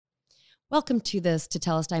Welcome to this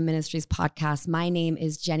Tetelestai Ministries podcast. My name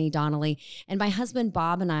is Jenny Donnelly, and my husband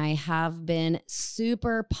Bob and I have been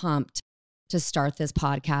super pumped to start this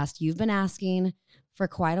podcast. You've been asking for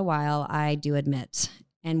quite a while, I do admit,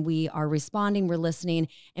 and we are responding, we're listening,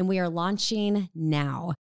 and we are launching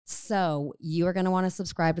now. So you are going to want to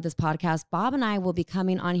subscribe to this podcast. Bob and I will be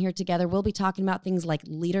coming on here together. We'll be talking about things like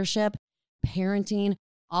leadership, parenting,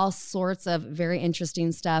 all sorts of very interesting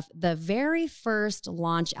stuff. The very first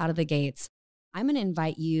launch out of the gates, I'm going to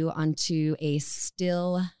invite you onto a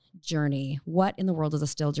still journey. What in the world is a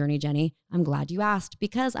still journey, Jenny? I'm glad you asked,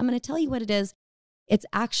 because I'm going to tell you what it is. It's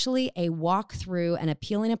actually a walk through and a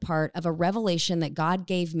peeling apart of a revelation that God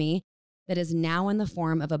gave me that is now in the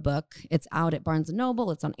form of a book. It's out at Barnes & Noble.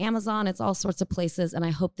 It's on Amazon. It's all sorts of places, and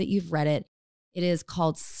I hope that you've read it. It is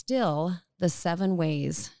called Still, the 7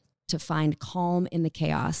 Ways to Find Calm in the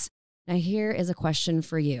Chaos. Now, here is a question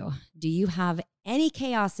for you. Do you have any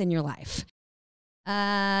chaos in your life?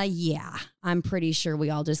 Yeah, I'm pretty sure we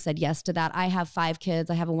all just said yes to that. I have 5 kids.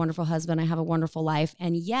 I have a wonderful husband. I have a wonderful life.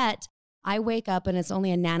 And yet I wake up and it's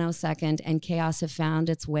only a nanosecond and chaos have found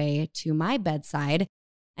its way to my bedside.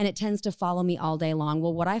 And it tends to follow me all day long.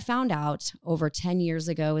 Well, what I found out over 10 years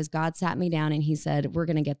ago is God sat me down and he said, we're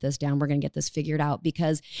going to get this down. We're going to get this figured out,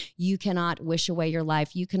 because you cannot wish away your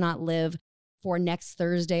life. You cannot live for next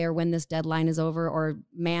Thursday or when this deadline is over, or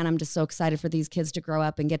man, I'm just so excited for these kids to grow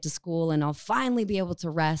up and get to school and I'll finally be able to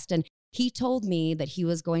rest. And he told me that he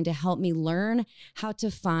was going to help me learn how to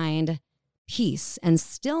find peace and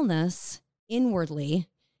stillness inwardly,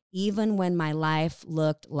 even when my life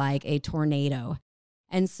looked like a tornado.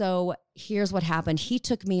 And so here's what happened. He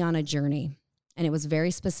took me on a journey, and it was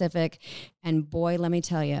very specific. And boy, let me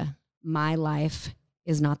tell you, my life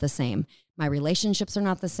is not the same. My relationships are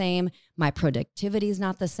not the same. My productivity is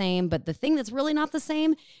not the same. But the thing that's really not the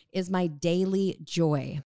same is my daily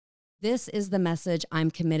joy. This is the message I'm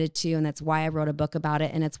committed to, and that's why I wrote a book about it,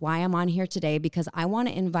 and it's why I'm on here today, because I want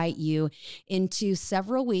to invite you into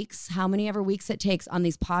several weeks, how many ever weeks it takes on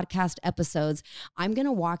these podcast episodes. I'm going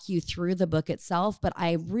to walk you through the book itself, but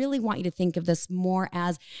I really want you to think of this more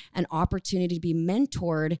as an opportunity to be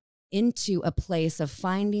mentored into a place of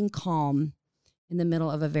finding calm in the middle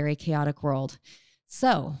of a very chaotic world.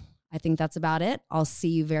 So I think that's about it. I'll see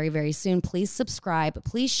you very, very soon. Please subscribe.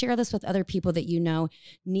 Please share this with other people that you know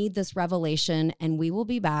need this revelation, and we will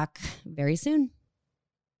be back very soon.